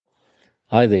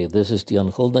Hi there, this is Tian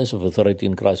Gildes of Authority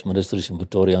in Christ Ministries in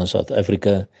Pretoria in South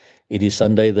Africa. It is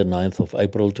Sunday, the 9th of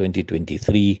April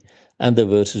 2023, and the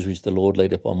verses which the Lord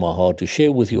laid upon my heart to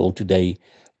share with you all today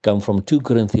come from 2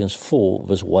 Corinthians 4,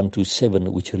 verse 1 to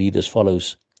 7, which read as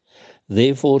follows.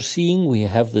 Therefore, seeing we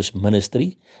have this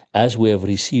ministry, as we have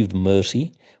received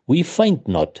mercy, we faint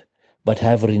not, but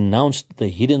have renounced the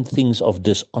hidden things of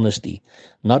dishonesty,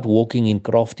 not walking in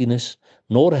craftiness,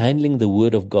 nor handling the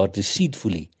word of God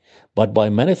deceitfully, but by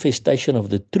manifestation of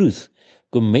the truth,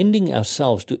 commending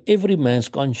ourselves to every man's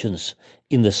conscience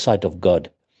in the sight of God.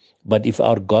 But if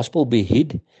our gospel be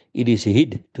hid, it is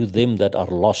hid to them that are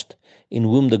lost, in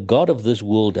whom the God of this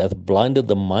world hath blinded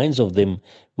the minds of them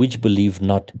which believe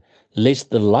not, lest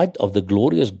the light of the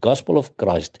glorious gospel of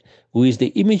Christ, who is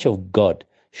the image of God,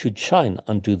 should shine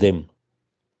unto them.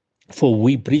 For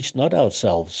we preach not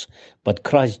ourselves, but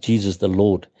Christ Jesus the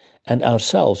Lord, and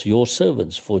ourselves your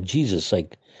servants for Jesus'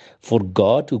 sake. For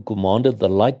God, who commanded the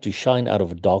light to shine out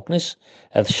of darkness,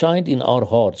 hath shined in our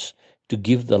hearts to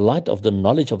give the light of the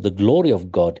knowledge of the glory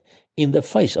of God in the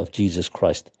face of Jesus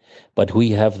Christ. But we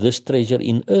have this treasure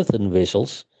in earthen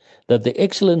vessels, that the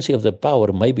excellency of the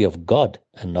power may be of God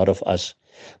and not of us.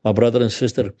 My brother and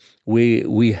sister,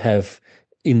 we have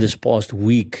in this past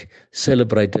week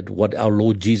celebrated what our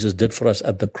Lord Jesus did for us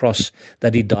at the cross,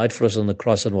 that he died for us on the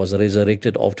cross and was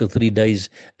resurrected after 3 days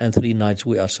and 3 nights.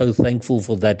 We are so thankful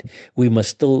for that. We must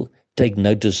still take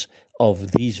notice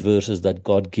of these verses that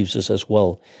God gives us as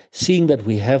well. Seeing that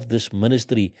we have this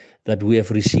ministry, that we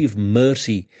have received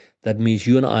mercy, that means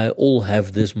you and I all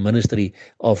have this ministry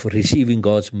of receiving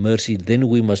God's mercy. Then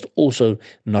we must also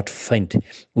not faint.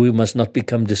 We must not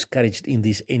become discouraged in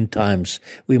these end times.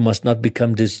 We must not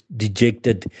become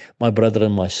dejected, my brother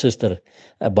and my sister,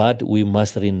 but we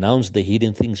must renounce the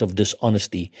hidden things of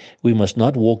dishonesty. We must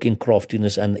not walk in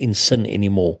craftiness and in sin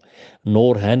anymore,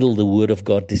 nor handle the word of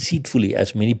God deceitfully,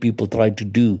 as many people try to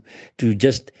do, to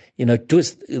just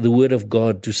twist the word of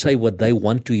God to say what they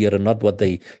want to hear and not what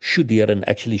they should hear and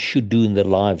actually should do in their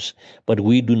lives. But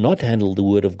we do not handle the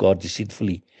word of God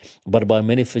deceitfully, but by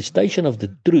manifestation of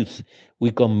the truth,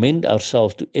 we commend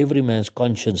ourselves to every man's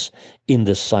conscience in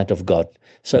the sight of God.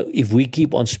 So if we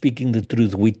keep on speaking the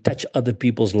truth, we touch other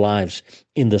people's lives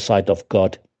in the sight of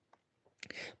God.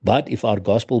 But if our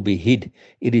gospel be hid,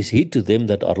 it is hid to them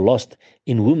that are lost,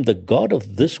 in whom the God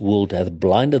of this world hath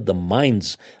blinded the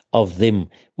minds of them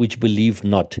which believe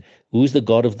not. Who is the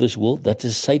God of this world? That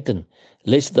is Satan.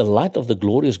 Lest the light of the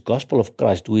glorious gospel of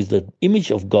Christ, who is the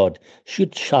image of God,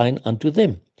 should shine unto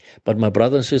them. But my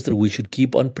brother and sister, we should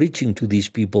keep on preaching to these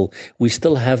people. We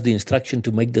still have the instruction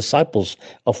to make disciples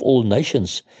of all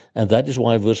nations. And that is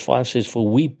why verse 5 says, for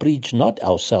we preach not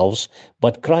ourselves,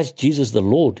 but Christ Jesus the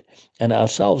Lord, and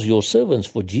ourselves your servants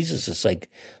for Jesus' sake.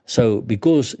 So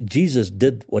because Jesus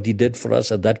did what he did for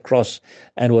us at that cross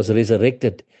and was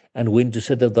resurrected and went to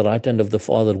sit at the right hand of the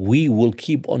Father, we will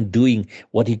keep on doing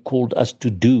what he called us to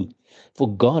do.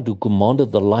 For God, who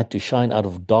commanded the light to shine out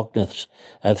of darkness,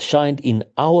 hath shined in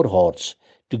our hearts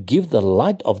to give the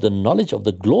light of the knowledge of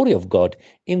the glory of God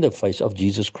in the face of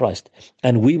Jesus Christ.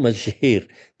 And we must share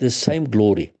the same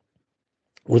glory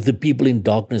with the people in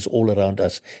darkness all around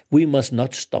us. We must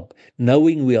not stop,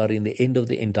 knowing we are in the end of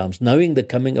the end times, knowing the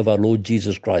coming of our Lord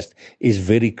Jesus Christ is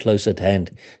very close at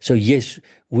hand. So yes,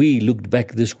 we looked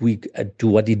back this week to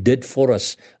what he did for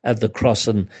us at the cross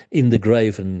and in the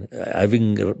grave, and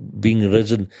having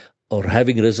risen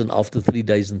after 3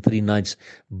 days and 3 nights.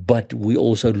 But we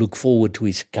also look forward to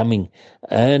his coming,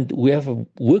 and we have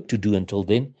work to do until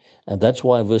then. And that's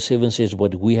why verse 7 says,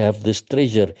 but we have this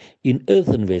treasure in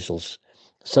earthen vessels,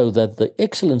 so that the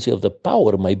excellency of the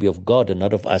power may be of God and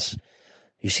not of us.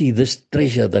 You see, this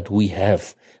treasure that we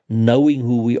have, knowing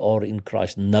who we are in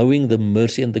Christ, knowing the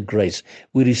mercy and the grace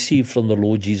we receive from the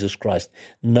Lord Jesus Christ,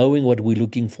 knowing what we're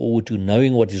looking forward to,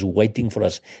 knowing what is waiting for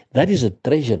us, that is a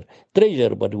treasure,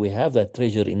 but we have that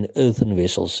treasure in earthen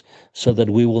vessels, so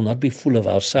that we will not be full of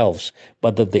ourselves,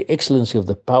 but that the excellency of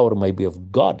the power may be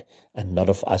of God and not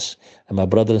of us. And my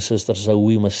brother and sister, so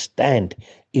we must stand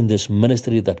in this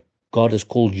ministry that God has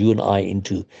called you and I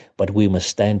into, but we must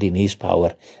stand in his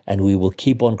power, and we will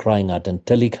keep on crying out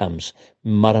until he comes.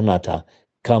 Maranatha,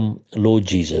 come Lord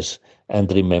Jesus. And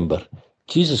remember,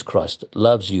 Jesus Christ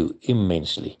loves you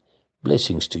immensely.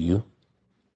 Blessings to you.